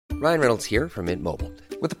Ryan Reynolds here from Mint Mobile.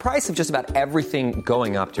 With the price of just about everything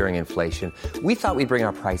going up during inflation, we thought we'd bring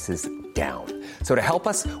our prices down. So to help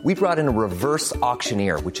us, we brought in a reverse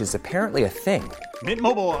auctioneer, which is apparently a thing. Mint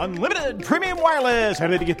Mobile Unlimited Premium Wireless. How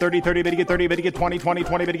to get 30, 30, bit to get 30, bit to get 20, 20,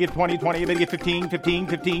 20, bit to get 20, 20, bit to get 15, 15,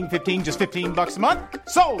 15, 15, just $15 a month?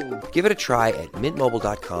 Sold! Give it a try at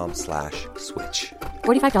mintmobile.com/switch.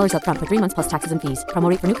 $45 up front for 3 months plus taxes and fees. Promo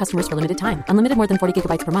rate for new customers for limited time. Unlimited more than 40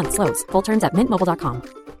 gigabytes per month. Slows full terms at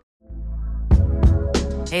mintmobile.com.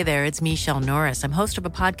 Hey there, it's Michelle Norris. I'm host of a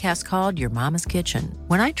podcast called Your Mama's Kitchen.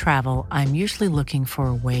 When I travel, I'm usually looking for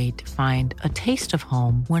a way to find a taste of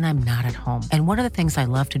home when I'm not at home. And one of the things I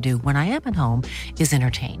love to do when I am at home is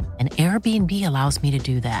entertain. And Airbnb allows me to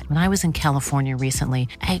do that. When I was in California recently,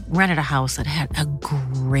 I rented a house that had a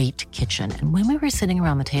great kitchen. And when we were sitting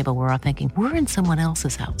around the table, we're all thinking, we're in someone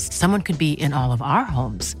else's house. Someone could be in all of our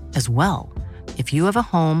homes as well. If you have a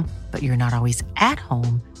home, but you're not always at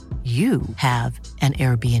home, you have an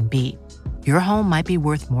Airbnb. Your home might be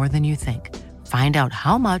worth more than you think. Find out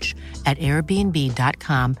how much at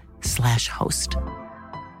airbnb.com/host. Down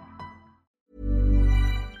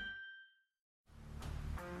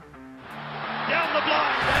the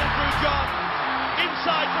blind, Andrew John.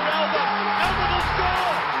 Inside for Albert. Albert will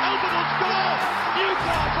score. Albert will score.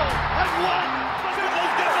 Newcastle have won.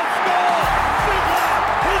 Fiddler's going to score. Fiddler,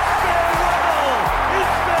 his farewell. His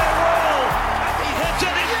farewell. And he hits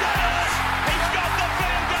it. He's got it. He's got the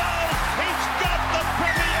field goal. He's got the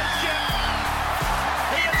premiership.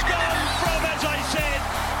 He has gone from, as I said,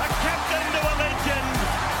 a captain to a legend.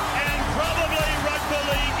 And probably rugby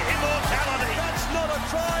league immortality. That's not a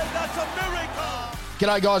try. That's a miracle.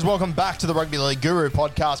 G'day guys, welcome back to the Rugby League Guru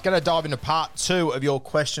podcast. Going to dive into part 2 of your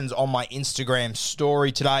questions on my Instagram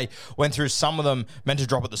story today. Went through some of them, meant to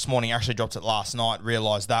drop it this morning, actually dropped it last night,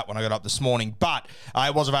 realised that when I got up this morning, but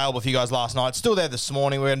it was available for you guys last night. Still there this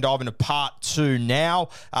morning. We're going to dive into part 2 now,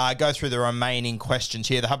 go through the remaining questions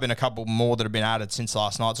here. There have been a couple more that have been added since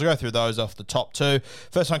last night, so go through those off the top 2.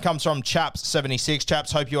 First one comes from Chaps76.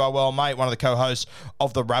 Chaps, hope you are well, mate. One of the co-hosts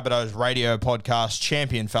of the Rabbitohs radio podcast,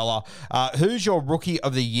 champion fella. Who's your rookie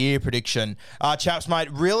of the year prediction? Chaps, mate,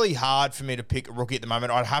 really hard for me to pick a rookie at the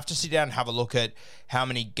moment. I'd have to sit down and have a look at how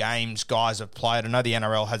many games guys have played. I know the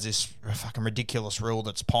NRL has this fucking ridiculous rule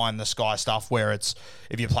that's pie in the sky stuff where it's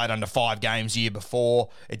if you played under 5 games the year before,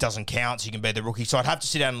 it doesn't count, so you can be the rookie. So I'd have to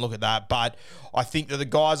sit down and look at that. But I think that the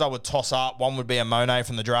guys I would toss up, one would be a Monet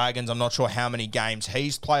from the Dragons. I'm not sure how many games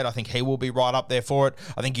he's played. I think he will be right up there for it.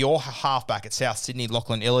 I think your halfback at South Sydney,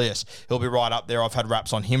 Lachlan Ilias, he'll be right up there. I've had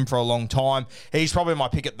raps on him for a long time. He's probably my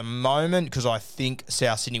pick at the moment because I think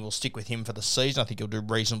South Sydney will stick with him for the season. I think he'll do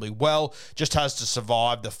reasonably well. Just has to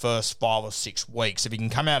survive the first 5 or 6 weeks. If he can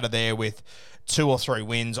come out of there with 2 or 3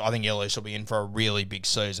 wins, I think Ilias will be in for a really big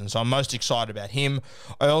season. So I'm most excited about him.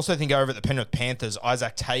 I also think over at the Penrith Panthers,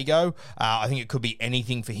 Isaac Tago, I think it could be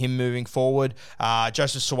anything for him moving forward.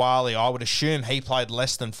 Joseph Suwali, I would assume he played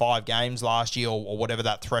less than 5 games last year or whatever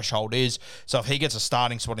that threshold is. So if he gets a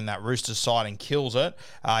starting spot in that Roosters side and kills it,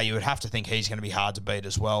 you would have to think he's going to be hard to beat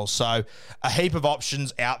as well. So a heap of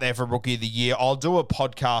options out there for Rookie of the Year. I'll do a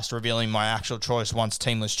podcast revealing my actual choice once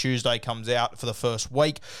Teamless Tuesday comes out for the first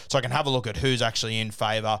week, so I can have a look at who's actually in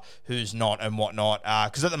favour, who's not, and whatnot.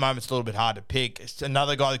 Because at the moment, it's a little bit hard to pick.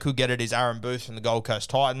 Another guy that could get it is Aaron Booth from the Gold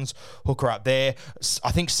Coast Titans. Hooker up there.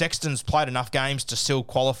 I think Sexton's played enough games to still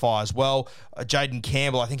qualify as well. Jaden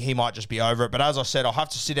Campbell, I think he might just be over it. But as I said, I'll have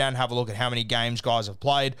to sit down and have a look at how many games guys have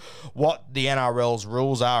played, what the NRL's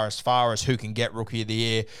rules are as far as who can get Rookie of the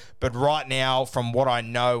Year. But right now, from what I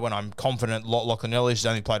know, and I'm confident Lachlan Ilias has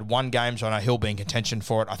only played 1 game, so I know he'll be in contention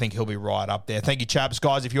for it. I think he'll be right up there. Thank you, chaps.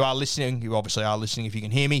 Guys, if you are listening, you obviously are listening if you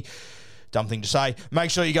can hear me. Dumb thing to say. Make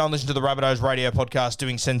sure you go and listen to the Rabbitohs radio podcast,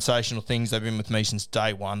 doing sensational things. They've been with me since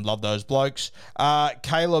day one. Love those blokes.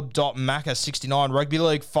 Caleb.Macca69, Rugby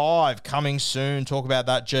League 5, coming soon. Talk about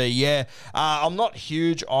that, G. Yeah. I'm not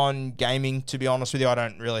huge on gaming, to be honest with you. I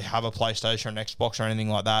don't really have a PlayStation or an Xbox or anything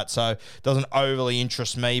like that, so it doesn't overly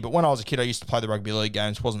interest me. But when I was a kid, I used to play the Rugby League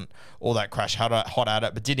games. Wasn't all that crash hot at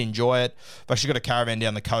it, but did enjoy it. I've actually got a caravan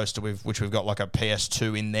down the coast, which we've got like a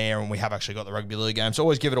PS2 in there, and we have actually got the Rugby League games. So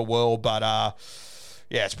always give it a whirl, but yeah,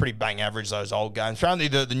 it's pretty bang average, those old games. Apparently,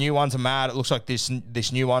 the new ones are mad. It looks like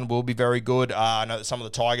this new one will be very good. I know that some of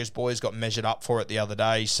the Tigers boys got measured up for it the other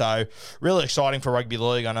day, so really exciting for Rugby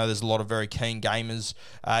League. I know there's a lot of very keen gamers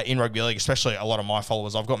in Rugby League, especially a lot of my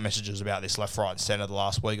followers. I've got messages about this left, right, and centre the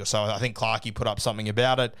last week or so. I think Clarkey put up something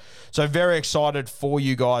about it. So very excited for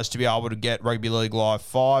you guys to be able to get Rugby League Live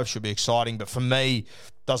 5. Should be exciting, but for me,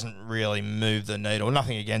 doesn't really move the needle.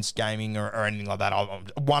 Nothing against gaming or anything like that.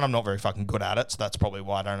 I'm not very fucking good at it, so that's probably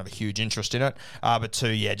why I don't have a huge interest in it. But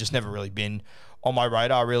two, just never really been on my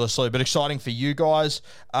radar, realistically. But exciting for you guys.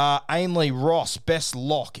 Ainley Ross, best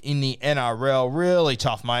lock in the NRL. Really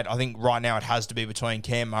tough, mate. I think right now it has to be between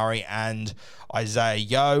Cam Murray and Isaiah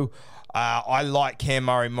Yeo. I like Cam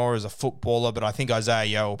Murray more as a footballer, but I think Isaiah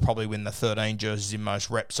Yeo will probably win the 13 jerseys in most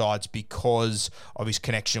rep sides because of his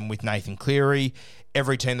connection with Nathan Cleary.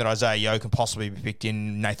 Every team that Isaiah Yeo can possibly be picked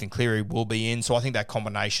in, Nathan Cleary will be in. So I think that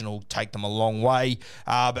combination will take them a long way.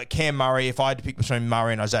 But Cam Murray, if I had to pick between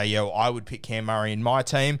Murray and Isaiah Yeo, I would pick Cam Murray in my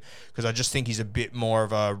team because I just think he's a bit more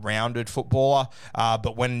of a rounded footballer.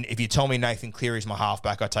 But if you tell me Nathan Cleary is my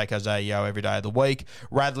halfback, I take Isaiah Yeo every day of the week.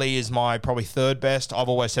 Radley is my probably third best. I've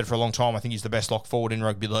always said for a long time I think he's the best lock forward in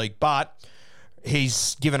rugby league, but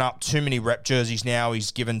he's given up too many rep jerseys now.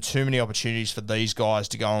 He's given too many opportunities for these guys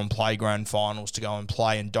to go and play grand finals, to go and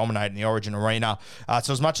play and dominate in the Origin arena.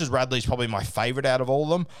 So as much as Radley's probably my favourite out of all of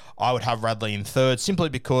them, I would have Radley in third simply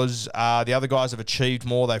because the other guys have achieved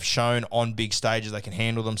more. They've shown on big stages they can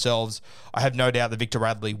handle themselves. I have no doubt that Victor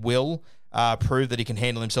Radley will prove that he can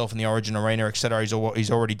handle himself in the Origin arena, etc. He's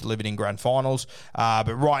already delivered in grand finals.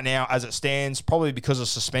 But right now, as it stands, probably because of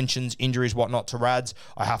suspensions, injuries, whatnot to Rads,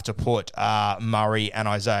 I have to put Murray and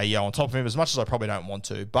Isaiah Yeo on top of him, as much as I probably don't want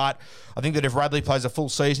to. But I think that if Radley plays a full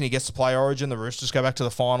season, he gets to play Origin, the Roosters go back to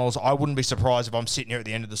the finals, I wouldn't be surprised if I'm sitting here at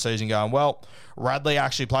the end of the season going, well, Radley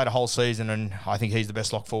actually played a whole season and I think he's the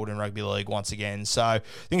best lock forward in rugby league once again. So I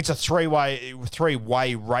think it's a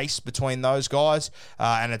three-way race between those guys,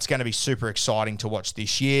 and it's going to be super exciting to watch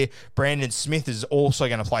this year. Brandon Smith is also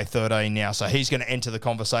going to play 13 now, so he's going to enter the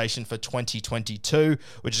conversation for 2022,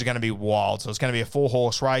 which is going to be wild. So it's going to be a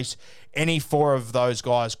 4-horse race. Any four of those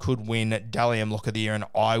guys could win Dally M Look of the Year, and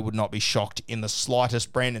I would not be shocked in the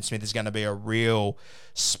slightest. Brandon Smith is going to be a real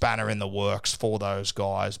spanner in the works for those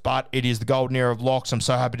guys. But it is the golden era of locks. I'm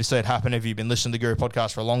so happy to see it happen. If you've been listening to the Guru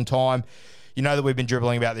Podcast for a long time, you know that we've been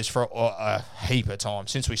dribbling about this for a heap of time,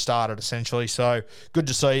 since we started, essentially. So, good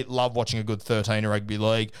to see. Love watching a good 13 in rugby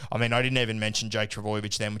league. I mean, I didn't even mention Jake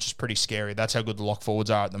Trbojevic then, which is pretty scary. That's how good the lock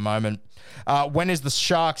forwards are at the moment. When is the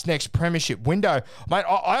Sharks' next premiership window? Mate,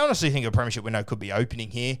 I honestly think a premiership window could be opening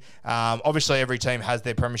here. Obviously, every team has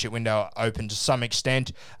their premiership window open to some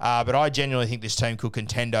extent, but I genuinely think this team could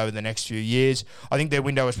contend over the next few years. I think their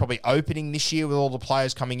window is probably opening this year with all the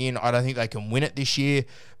players coming in. I don't think they can win it this year,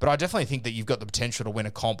 but I definitely think that you've got the potential to win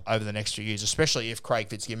a comp over the next few years, especially if Craig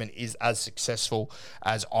Fitzgibbon is as successful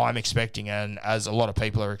as I'm expecting and as a lot of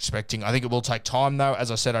people are expecting. I think it will take time, though.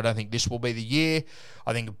 As I said, I don't think this will be the year.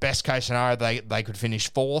 I think best case scenario, they could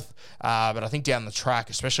finish fourth. But I think down the track,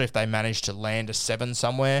 especially if they manage to land a 7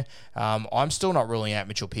 somewhere, I'm still not ruling out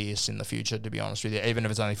Mitchell Pearce in the future, to be honest with you. Even if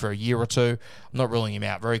it's only for a year or two, I'm not ruling him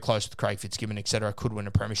out. Very close with Craig Fitzgibbon, etc. Could win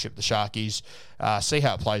a premiership, the Sharkies. See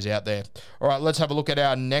how it plays out there. All right, let's have a look at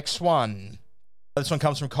our next one. This one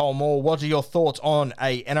comes from Cole Moore. What are your thoughts on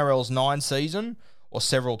a NRL's 9 season or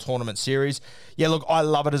several tournament series? Yeah, look, I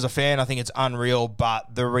love it as a fan. I think it's unreal,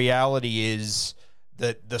 but the reality is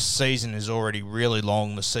that the season is already really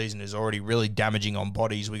long. The season is already really damaging on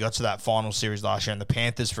bodies. We got to that final series last year, and the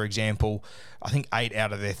Panthers, for example, I think 8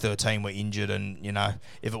 out of their 13 were injured, and, you know,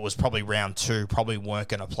 if it was probably round 2, probably weren't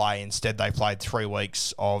going to play. Instead, they played 3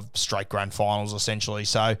 weeks of straight grand finals, essentially.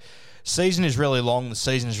 So, season is really long. The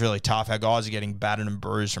season is really tough. Our guys are getting battered and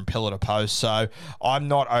bruised from pillar to post. So I'm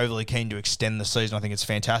not overly keen to extend the season. I think it's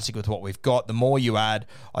fantastic with what we've got. The more you add,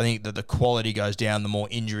 I think that the quality goes down, the more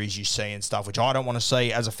injuries you see and stuff, which I don't want to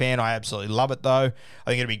see. As a fan, I absolutely love it, though. I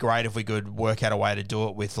think it'd be great if we could work out a way to do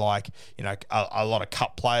it with, like, you know, a lot of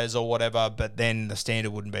cup players or whatever, but then the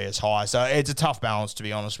standard wouldn't be as high. So it's a tough balance, to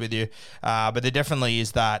be honest with you. But there definitely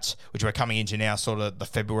is that, which we're coming into now, sort of the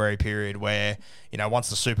February period where, you know, once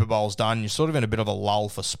the Super Bowl's done, you're sort of in a bit of a lull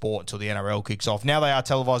for sport until the NRL kicks off. Now they are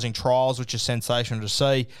televising trials, which is sensational to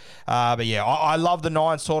see. But yeah, I love the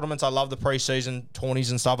 9s tournaments. I love the preseason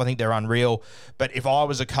tourneys and stuff. I think they're unreal. But if I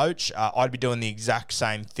was a coach, I'd be doing the exact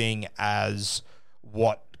same thing as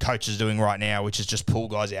what coach is doing right now, which is just pull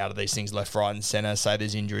guys out of these things left, right and centre, say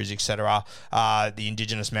there's injuries, etc. The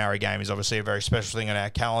Indigenous Maori game is obviously a very special thing on our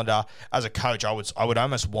calendar. As a coach, I would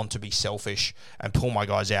almost want to be selfish and pull my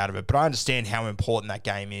guys out of it, but I understand how important that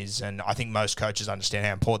game is, and I think most coaches understand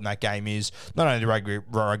how important that game is, not only to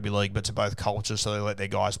rugby league, but to both cultures, so they let their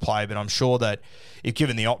guys play. But I'm sure that if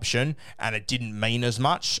given the option and it didn't mean as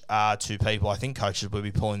much to people, I think coaches would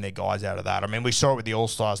be pulling their guys out of that. I mean, we saw it with the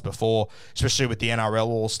All-Stars before, especially with the NRL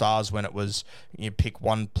All-Stars. All-Stars when it was you pick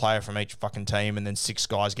one player from each fucking team and then 6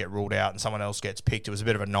 guys get ruled out and someone else gets picked. It was a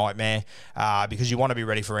bit of a nightmare because you want to be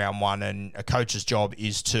ready for round one, and a coach's job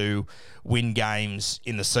is to win games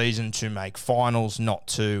in the season, to make finals, not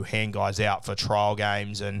to hand guys out for trial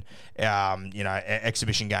games and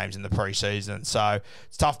exhibition games in the preseason. So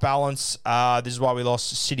it's a tough balance. This is why we lost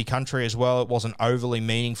City Country as well. It wasn't overly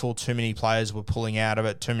meaningful. Too many players were pulling out of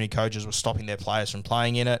it. Too many coaches were stopping their players from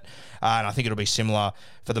playing in it. And I think it'll be similar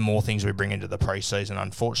for the more things we bring into the preseason,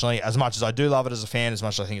 unfortunately. As much as I do love it as a fan, as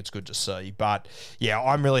much as I think it's good to see. But yeah,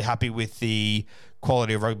 I'm really happy with the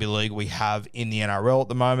quality of rugby league we have in the NRL at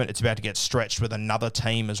the moment. It's about to get stretched with another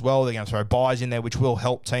team as well. They're going to throw buys in there, which will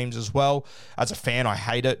help teams as well. As a fan, I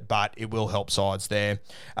hate it, but it will help sides there.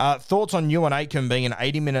 Thoughts on Ewan Aitken being an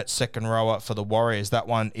 80-minute second rower for the Warriors? That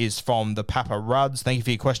one is from the Papa Ruds. Thank you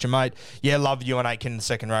for your question, mate. Yeah, love Ewan Aitken in the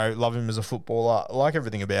second row. Love him as a footballer. I like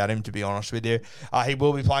everything about him, to be honest with you. He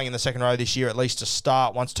will be playing in the second row this year, at least to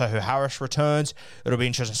start. Once Tohu Harris returns, it'll be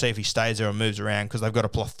interesting to see if he stays there or moves around, because they've got a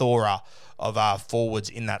plethora of forwards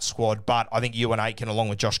in that squad. But I think Ewan Aitken, along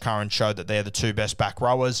with Josh Curran, showed that they're the 2 best back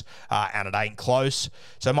rowers, and it ain't close.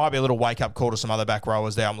 So it might be a little wake-up call to some other back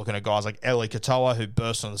rowers there. I'm looking at guys like Eli Katoa, who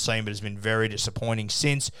burst on the scene but has been very disappointing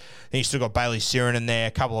since. Then you still got Bailey Siren in there,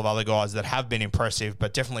 a couple of other guys that have been impressive,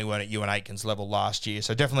 but definitely weren't at Ewan Aitken's level last year.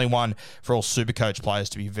 So definitely one for all Supercoach players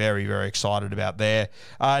to be very, very excited about there.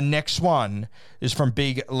 Next one is from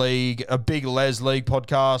Big Les League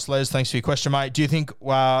podcast. Les, thanks for your question, mate. Do you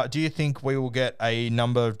think we will get a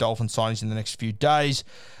number of Dolphin signings in the next few days?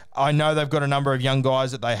 I know they've got a number of young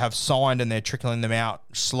guys that they have signed and they're trickling them out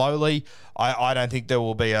slowly. I don't think there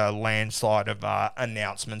will be a landslide of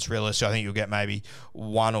announcements, realistically. I think you'll get maybe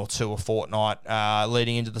 1 or 2 a fortnight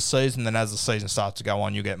leading into the season. Then as the season starts to go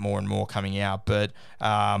on, you'll get more and more coming out. But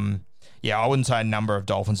yeah, I wouldn't say a number of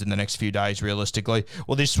Dolphins in the next few days, realistically.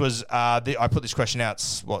 Well, this was, I put this question out,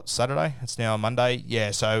 Saturday? It's now Monday.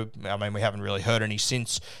 Yeah, so, I mean, we haven't really heard any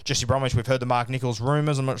since Jesse Bromwich. We've heard the Mark Nichols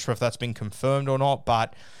rumours. I'm not sure if that's been confirmed or not,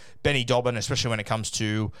 but Benny Dobbin, especially when it comes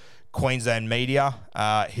to Queensland media,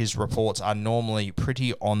 his reports are normally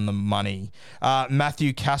pretty on the money.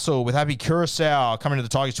 Matthew Castle with Happy Curacao coming to the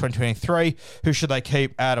Tigers 2023. Who should they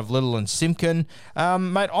keep out of Little and Simpkin?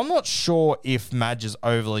 Mate, I'm not sure if Madge is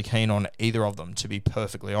overly keen on either of them, to be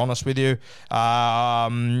perfectly honest with you.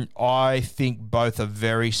 I think both are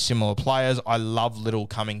very similar players. I love Little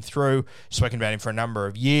coming through. Spoken about him for a number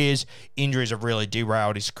of years. Injuries have really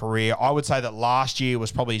derailed his career. I would say that last year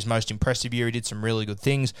was probably his most impressive year. He did some really good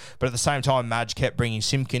things. But at the same time, Madge kept bringing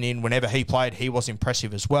Simpkin in. Whenever he played, he was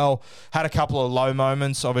impressive as well. Had a couple of low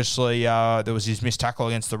moments. Obviously, there was his missed tackle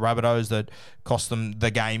against the Rabbitohs that cost them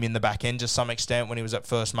the game in the back end to some extent when he was at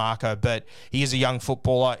first marker. But he is a young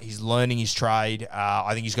footballer. He's learning his trade.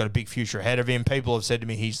 I think he's got a big future ahead of him. People have said to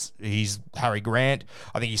me he's Harry Grant.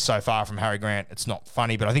 I think he's so far from Harry Grant, it's not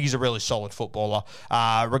funny. But I think he's a really solid footballer.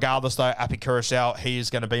 Regardless, though, Happy Curacao, he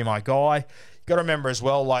is going to be my guy. Got to remember as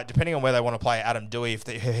well, like, depending on where they want to play Adam Dewey, if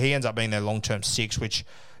he ends up being their long-term 6, which,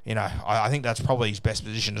 you know, I think that's probably his best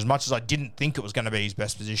position. As much as I didn't think it was going to be his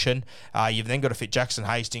best position, you've then got to fit Jackson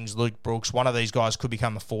Hastings, Luke Brooks. One of these guys could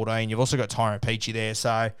become the 14. You've also got Tyrone Peachy there.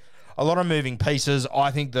 So a lot of moving pieces.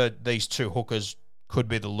 I think that these 2 hookers could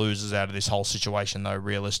be the losers out of this whole situation, though,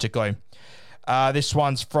 realistically. This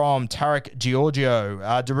one's from Tarek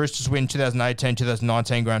Giorgio. Do Roosters win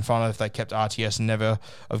 2018-2019 grand final if they kept RTS and never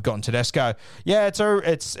have gotten Tedesco? Yeah,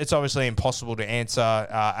 it's obviously impossible to answer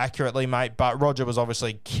accurately, mate, but Roger was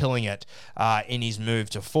obviously killing it in his move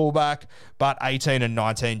to fullback. But 18 and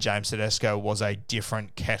 19, James Tedesco was a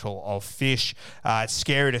different kettle of fish. It's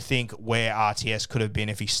scary to think where RTS could have been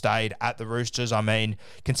if he stayed at the Roosters. I mean,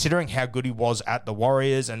 considering how good he was at the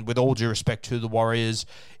Warriors, and with all due respect to the Warriors,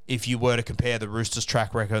 if you were to compare the Roosters'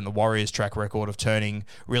 track record and the Warriors' track record of turning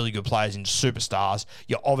really good players into superstars,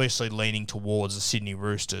 you're obviously leaning towards the Sydney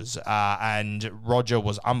Roosters. And Roger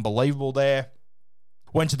was unbelievable there.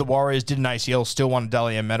 Went to the Warriors, did an ACL, still won a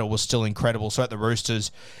Dally medal, was still incredible. So at the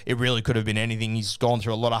Roosters, it really could have been anything. He's gone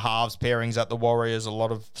through a lot of halves pairings at the Warriors, a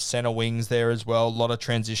lot of centre wings there as well, a lot of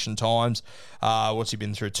transition times. What's he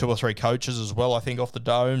been through? 2 or 3 coaches as well, I think, off the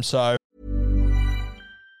dome. So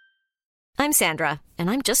I'm Sandra, and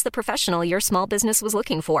I'm just the professional your small business was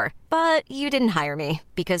looking for. But you didn't hire me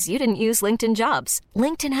because you didn't use LinkedIn Jobs.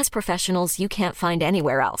 LinkedIn has professionals you can't find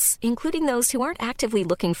anywhere else, including those who aren't actively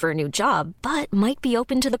looking for a new job, but might be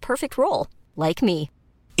open to the perfect role, like me.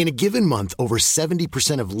 In a given month, over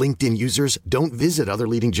 70% of LinkedIn users don't visit other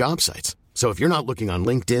leading job sites. So if you're not looking on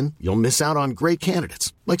LinkedIn, you'll miss out on great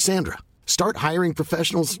candidates, like Sandra. Start hiring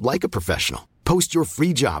professionals like a professional. Post your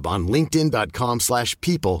free job on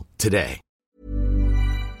linkedin.com/people today.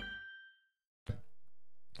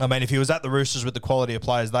 I mean, if he was at the Roosters with the quality of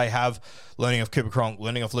players they have, learning of Cooper Cronk,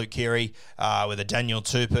 learning of Luke Keary, with a Daniel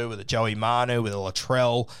Tupou, with a Joey Manu, with a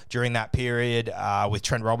Latrell during that period, with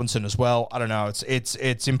Trent Robinson as well. I don't know.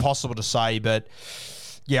 It's impossible to say, but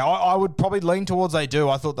yeah, I would probably lean towards they do.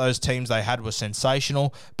 I thought those teams they had were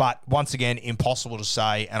sensational, but once again, impossible to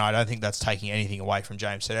say, and I don't think that's taking anything away from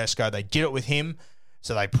James Tedesco. They did it with him,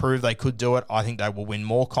 so they proved they could do it. I think they will win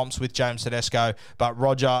more comps with James Tedesco. But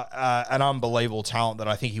Roger, an unbelievable talent that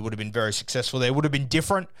I think he would have been very successful there. Would have been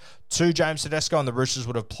different to James Tedesco, and the Roosters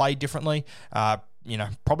would have played differently.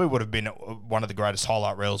 Probably would have been one of the greatest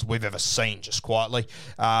highlight reels we've ever seen, just quietly.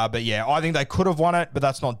 But yeah, I think they could have won it, but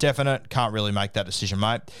that's not definite. Can't really make that decision,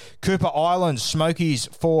 mate. Cooper Island, Smokies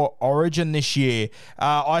for Origin this year.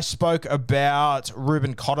 I spoke about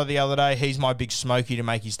Ruben Cotter the other day. He's my big Smoky to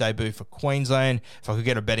make his debut for Queensland. If I could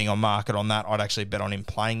get a betting on market on that, I'd actually bet on him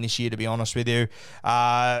playing this year, to be honest with you.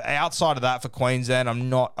 Outside of that for Queensland,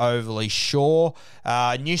 I'm not overly sure.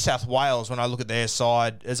 New South Wales, when I look at their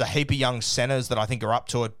side, there's a heap of young centres that I think are up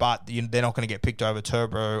to it, but they're not going to get picked over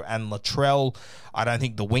Turbo and Latrell. I don't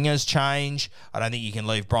think the wingers change. I don't think you can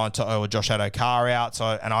leave Brian To'o or Josh Adokar out.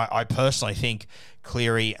 I personally think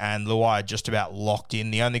Cleary and Luai are just about locked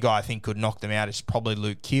in. The only guy I think could knock them out is probably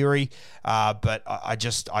Luke Keary, but I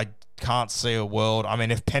can't see a world. I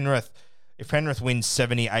mean, if Penrith wins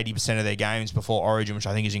 70-80% of their games before Origin, which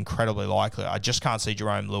I think is incredibly likely, I just can't see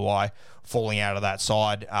Jerome Luai falling out of that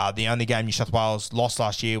side. The only game New South Wales lost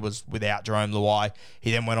last year was without Jerome Luai.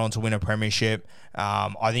 He then went on to win a premiership.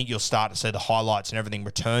 I think you'll start to see the highlights and everything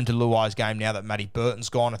return to Luai's game now that Matty Burton's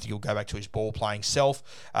gone. I think he'll go back to his ball-playing self.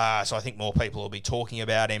 So I think more people will be talking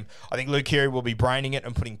about him. I think Luke Keary will be braining it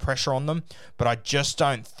and putting pressure on them, but I just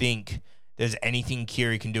don't think there's anything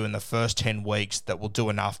Keary can do in the first 10 weeks that will do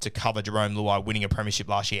enough to cover Jerome Luai winning a premiership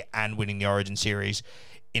last year and winning the Origin series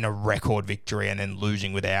in a record victory and then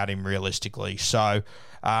losing without him realistically. So,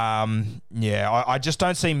 I just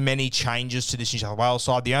don't see many changes to this New South Wales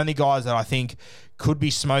side. The only guys that I think could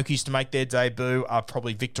be Smokies to make their debut are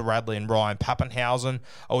probably Victor Radley and Ryan Pappenhausen.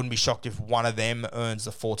 I wouldn't be shocked if one of them earns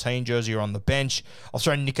the 14 jersey or on the bench. I'll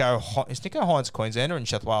throw is Nico Hines Queenslander in New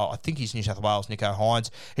South Wales? I think he's New South Wales, Nico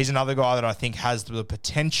Hines. He's another guy that I think has the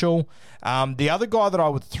potential. The other guy that I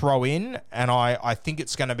would throw in, and I think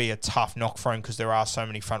it's going to be a tough knock for him because there are so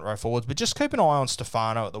many front row forwards, but just keep an eye on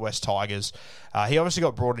Stefano at the West Tigers. He obviously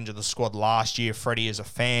got brought into the squad last year. Freddie is a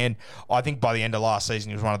fan. I think by the end of last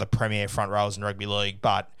season, he was one of the premier front rowers in rugby league,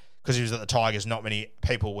 but because he was at the Tigers, not many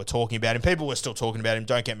people were talking about him. People were still talking about him,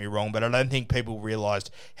 don't get me wrong, but I don't think people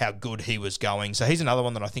realised how good he was going. So he's another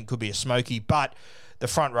one that I think could be a smoky, but the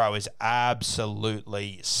front row is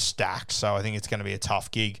absolutely stacked, so I think it's going to be a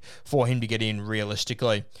tough gig for him to get in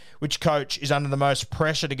realistically. Which coach is under the most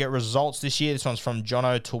pressure to get results this year? This one's from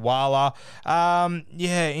Jono Tuwala.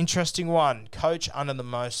 Interesting one. Coach under the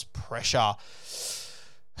most pressure.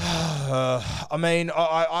 I mean,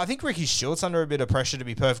 I think Ricky Stewart's under a bit of pressure, to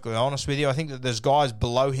be perfectly honest with you. I think that there's guys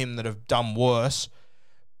below him that have done worse,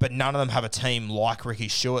 but none of them have a team like Ricky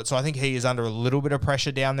Stewart. So I think he is under a little bit of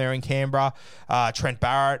pressure down there in Canberra. Trent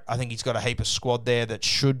Barrett, I think he's got a heap of squad there that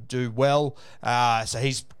should do well. So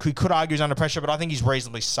he could argue he's under pressure, but I think he's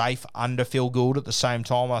reasonably safe under Phil Gould at the same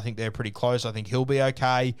time. I think they're pretty close. I think he'll be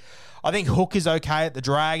okay. I think Hook is okay at the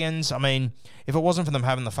Dragons. I mean, if it wasn't for them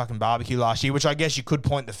having the fucking barbecue last year, which I guess you could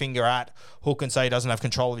point the finger at Hook and say he doesn't have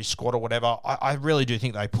control of his squad or whatever, I really do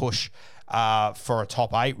think they push for a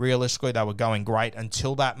top 8. Realistically, they were going great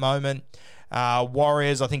until that moment.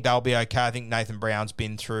 Warriors, I think they'll be okay. I think Nathan Brown's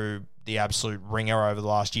been through the absolute ringer over the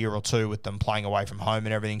last year or two with them playing away from home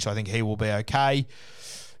and everything, so I think he will be okay.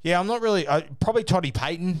 Yeah, I'm not really... probably Toddy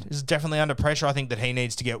Payton is definitely under pressure. I think that he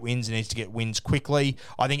needs to get wins and needs to get wins quickly.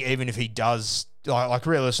 I think even if he does... Like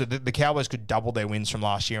realistically, the Cowboys could double their wins from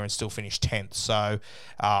last year and still finish 10th. So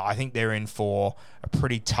I think they're in for a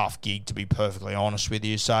pretty tough gig, to be perfectly honest with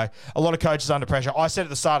you. So a lot of coaches under pressure. I said at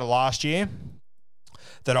the start of last year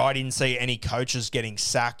that I didn't see any coaches getting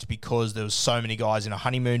sacked because there was so many guys in a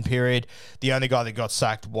honeymoon period. The only guy that got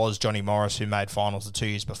sacked was Johnny Morris, who made finals the 2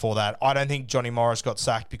 years before that. I don't think Johnny Morris got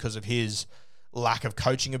sacked because of his lack of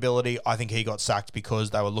coaching ability. I think he got sacked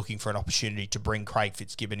because they were looking for an opportunity to bring Craig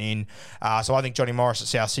Fitzgibbon in. So I think Johnny Morris at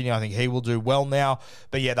South Sydney, I think he will do well now.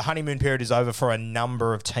 But yeah, the honeymoon period is over for a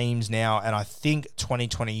number of teams now, and I think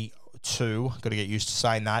 2022, got to get used to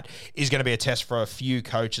saying that, is going to be a test for a few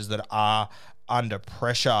coaches that are under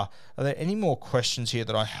pressure. Are there any more questions here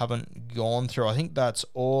that I haven't gone through? I think that's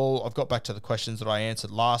all. I've got back to the questions that I answered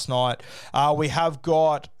last night. We have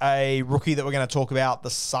got a rookie that we're going to talk about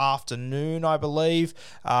this afternoon, I believe.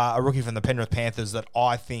 A rookie from the Penrith Panthers that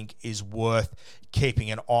I think is worth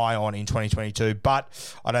keeping an eye on in 2022. But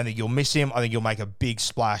I don't think you'll miss him. I think you'll make a big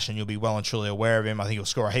splash and you'll be well and truly aware of him. I think he'll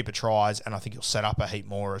score a heap of tries and I think he'll set up a heap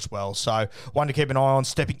more as well. So one to keep an eye on,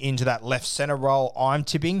 stepping into that left centre role. I'm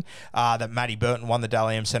tipping that Matty Burton won the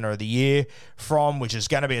Dally M Centre of the Year from, which is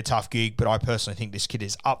going to be a tough gig, but I personally think this kid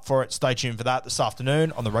is up for it. Stay tuned for that this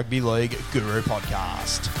afternoon on the Rugby League Guru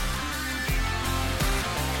podcast.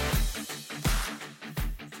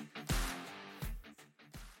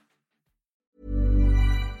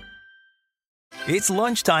 It's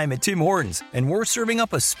lunchtime at Tim Hortons, and we're serving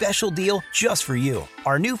up a special deal just for you.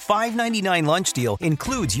 Our new $5.99 lunch deal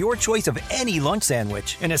includes your choice of any lunch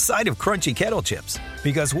sandwich and a side of crunchy kettle chips.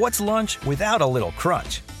 Because what's lunch without a little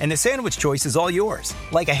crunch? And the sandwich choice is all yours,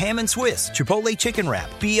 like a ham and Swiss, Chipotle chicken wrap,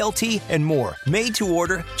 BLT, and more, made to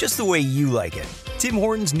order just the way you like it. Tim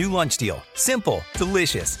Hortons' new lunch deal. Simple,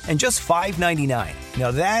 delicious, and just $5.99. Now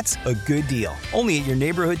that's a good deal. Only at your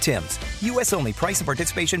neighborhood Tim's. U.S. only. Price and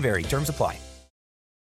participation vary. Terms apply.